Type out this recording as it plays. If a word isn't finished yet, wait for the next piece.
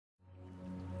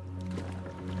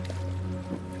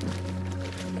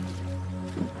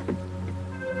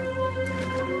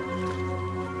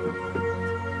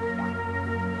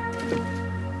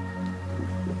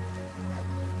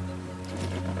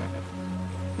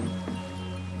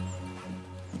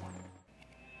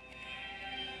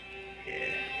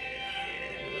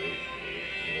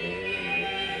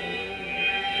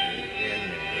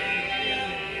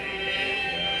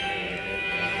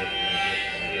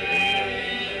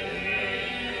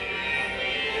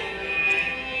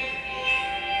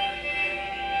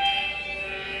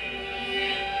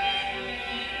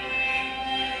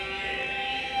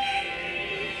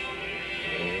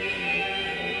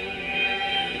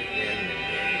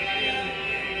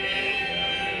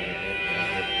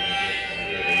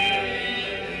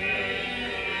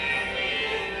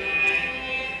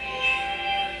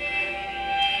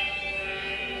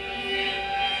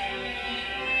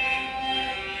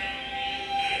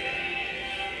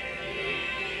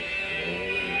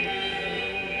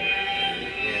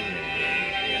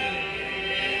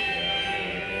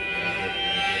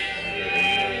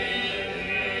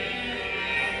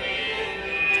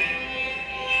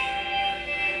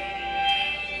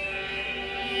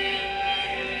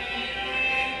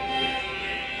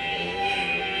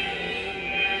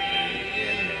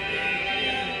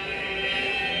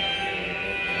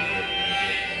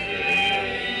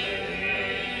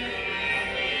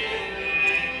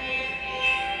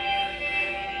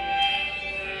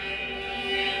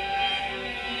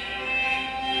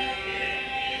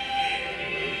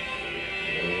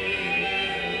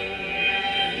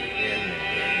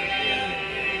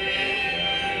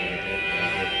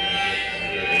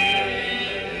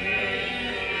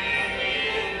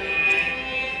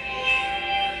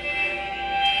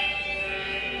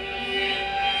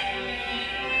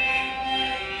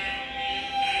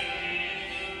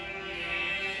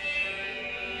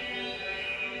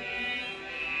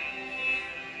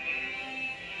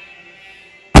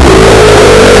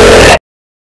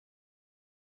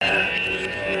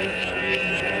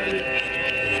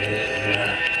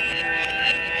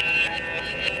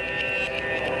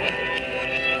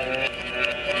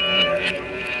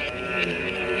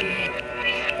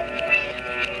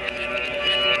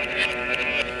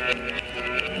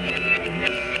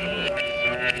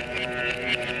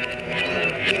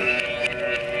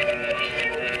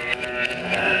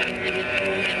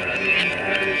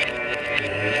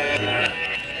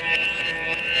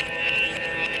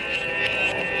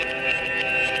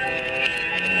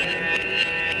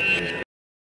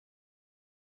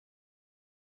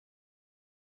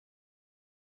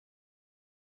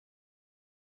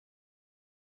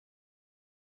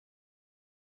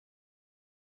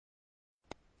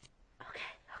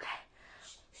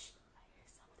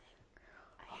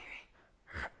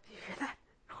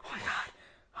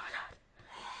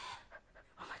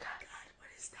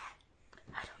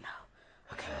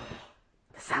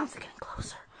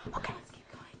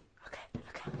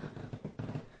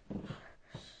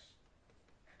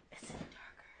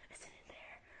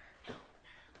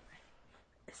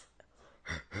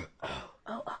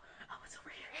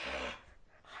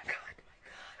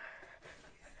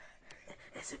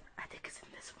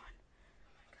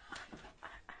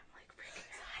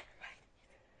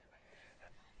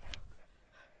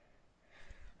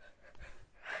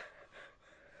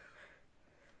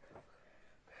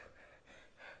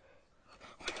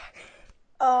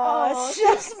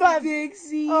This is my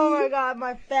Dixie. Oh my god,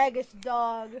 my faggot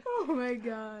dog. Oh my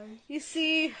god. You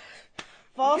see,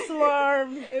 false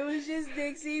alarm. It was just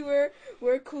Dixie. We're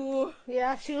cool.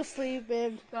 Yeah, she was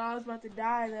sleeping. Thought I was about to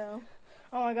die though.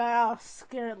 Oh my god, I was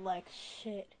scared like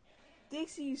shit.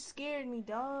 Dixie, you scared me,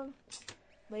 dog.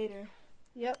 Later.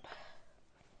 Yep.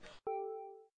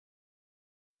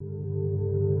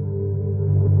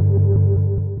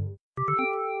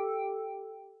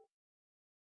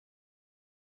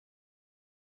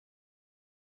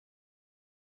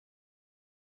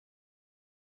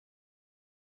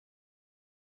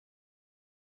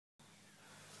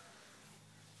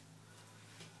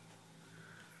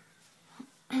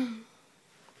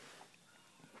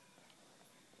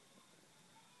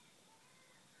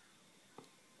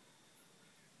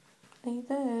 Are you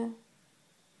there?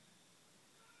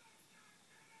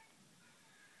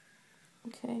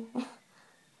 Okay.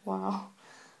 Wow.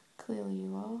 Clearly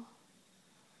you are.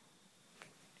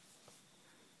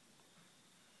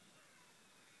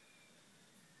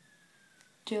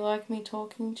 Do you like me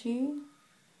talking to you?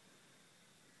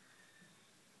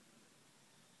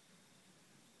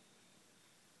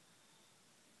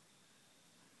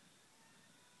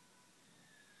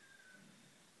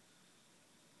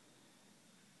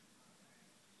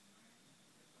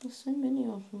 There's so many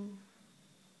of them.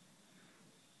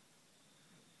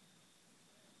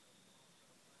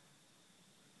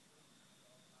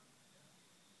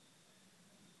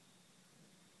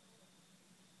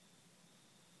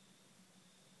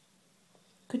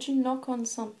 Could you knock on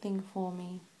something for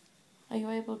me? Are you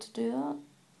able to do that?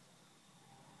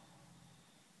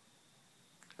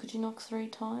 Could you knock 3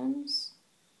 times?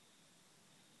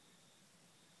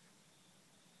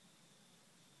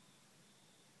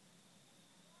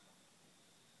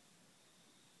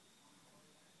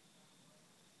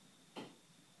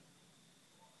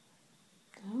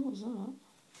 The hell was that?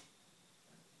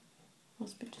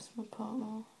 Must be just my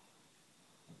partner.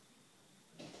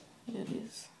 Yeah, it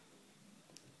is.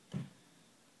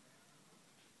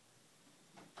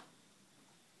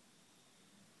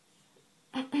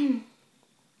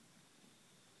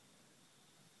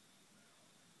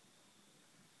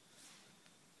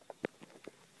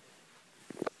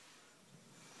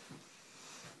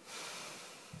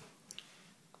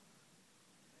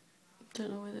 Don't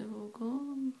know where they've all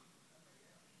gone.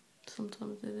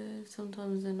 Sometimes they're there,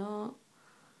 sometimes they're not.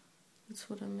 That's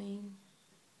what I mean.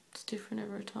 It's different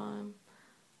every time.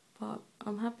 But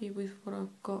I'm happy with what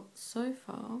I've got so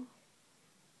far.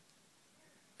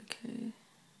 Okay.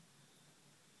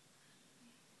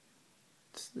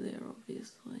 It's there,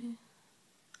 obviously.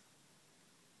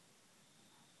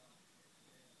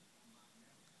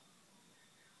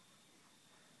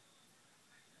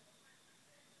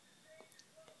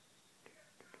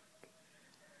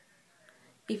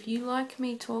 If you like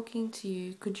me talking to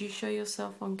you, could you show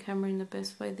yourself on camera in the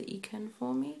best way that you can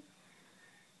for me?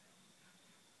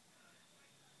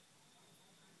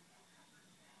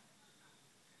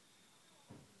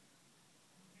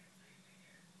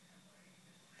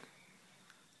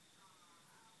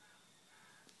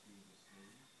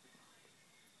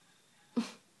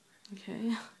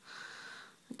 Okay.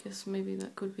 I guess maybe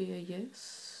that could be a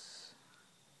yes.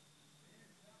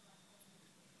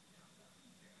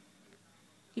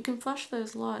 You can flash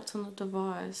those lights on the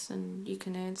device and you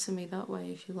can answer me that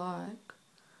way if you like.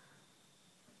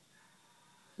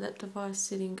 That device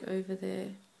sitting over there,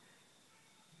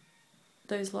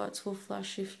 those lights will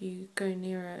flash if you go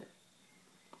near it.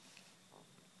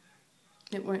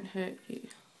 It won't hurt you.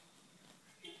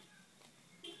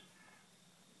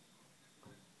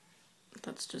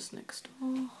 That's just next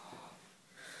door.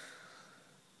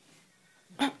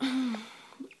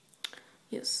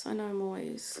 Yes, I know I'm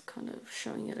always kind of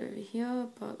showing it over here,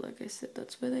 but like I said,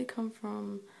 that's where they come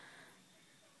from.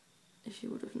 If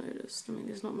you would have noticed, I mean,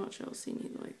 there's not much else in here.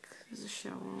 Like, there's a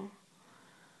shower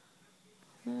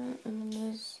there, and then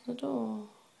there's the door.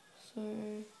 So,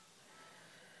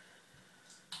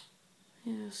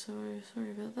 yeah, sorry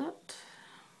about that.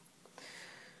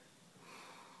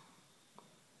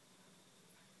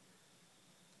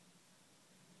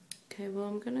 Okay, well,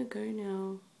 I'm gonna go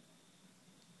now.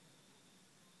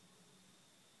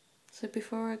 So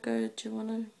before I go, do you want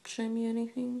to show me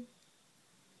anything?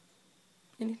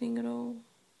 Anything at all?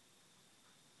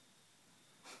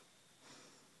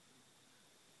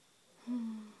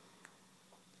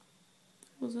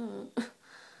 What was that?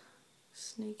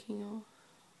 Sneaking off.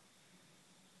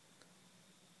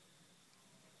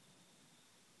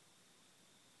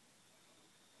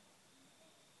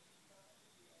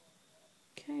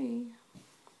 Okay.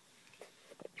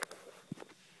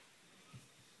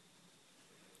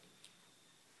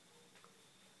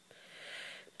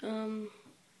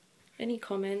 any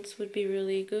comments would be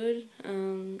really good.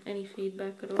 Any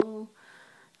feedback at all.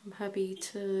 I'm happy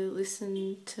to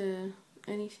listen to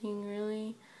anything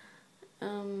really.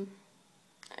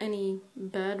 Any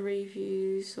bad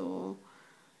reviews or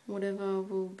whatever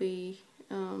will be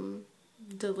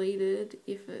deleted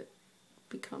if it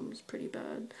becomes pretty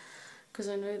bad, because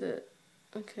I know that,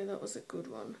 okay, that was a good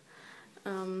one.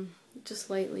 Just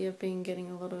lately I've been getting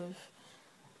a lot of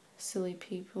silly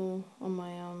people on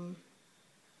my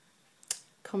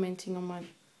commenting on my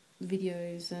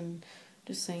videos and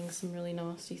just saying some really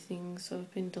nasty things, so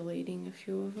I've been deleting a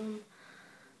few of them.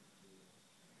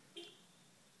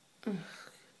 Ugh.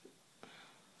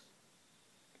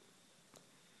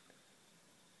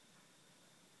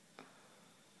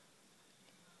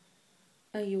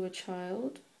 Are you a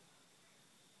child?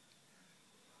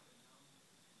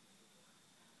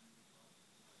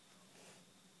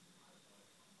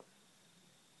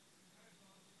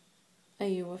 Are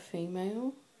you a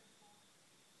female?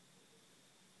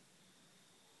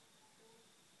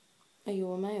 Are you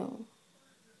a male?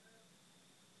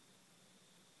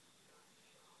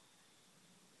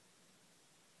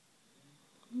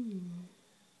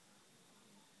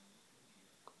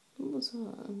 What was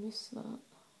that? I missed that.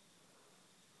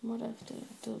 Might have to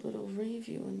do a little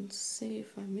review and see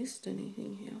if I missed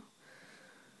anything here. I'm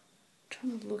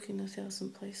trying to look in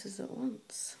 1,000 places at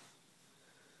once.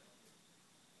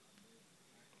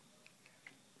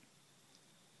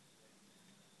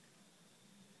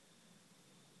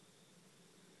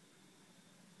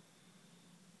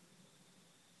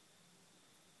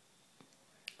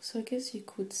 So I guess you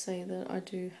could say that I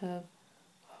do have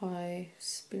high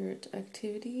spirit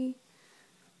activity,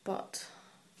 but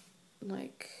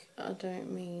like, I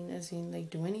don't mean as in they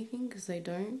do anything, because they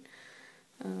don't.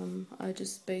 I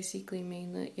just basically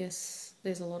mean that yes,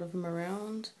 there's a lot of them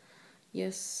around.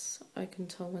 Yes, I can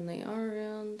tell when they are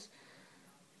around,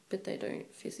 but they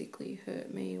don't physically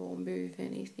hurt me or move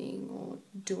anything or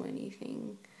do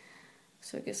anything.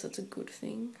 So I guess that's a good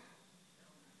thing.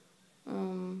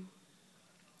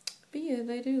 But yeah,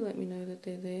 they do let me know that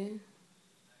they're there.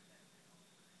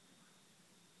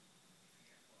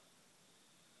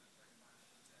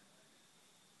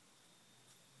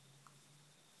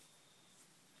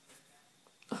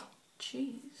 Oh,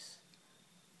 jeez.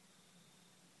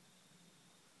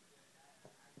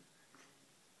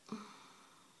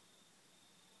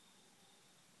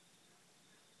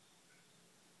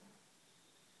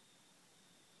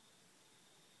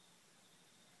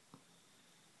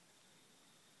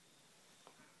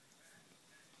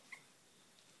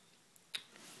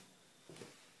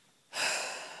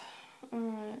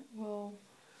 Alright, well,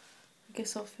 I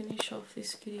guess I'll finish off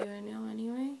this video now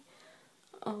anyway.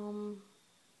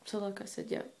 So like I said,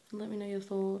 yeah, let me know your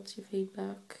thoughts, your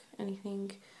feedback,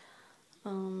 anything.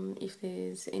 If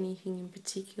there's anything in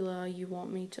particular you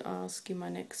want me to ask in my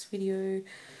next video,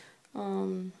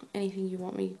 anything you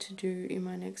want me to do in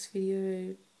my next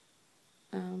video,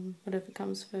 whatever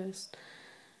comes first.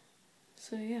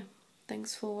 So yeah,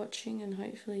 thanks for watching, and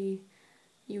hopefully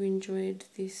you enjoyed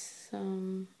this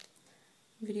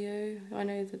video. I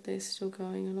know that they're still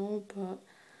going and all, but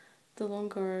the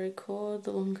longer I record,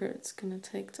 the longer it's going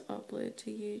to take to upload to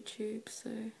YouTube,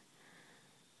 so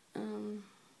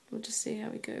we'll just see how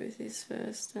we go with this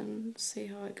first and see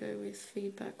how I go with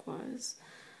feedback wise.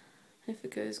 If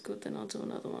it goes good, then I'll do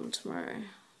another one tomorrow.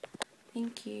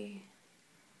 Thank you.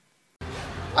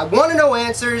 I want to know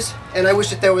answers, and I wish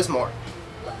that there was more.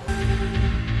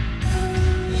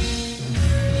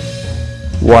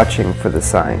 Watching for the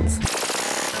signs.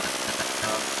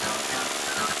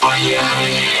 Oh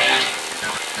yeah.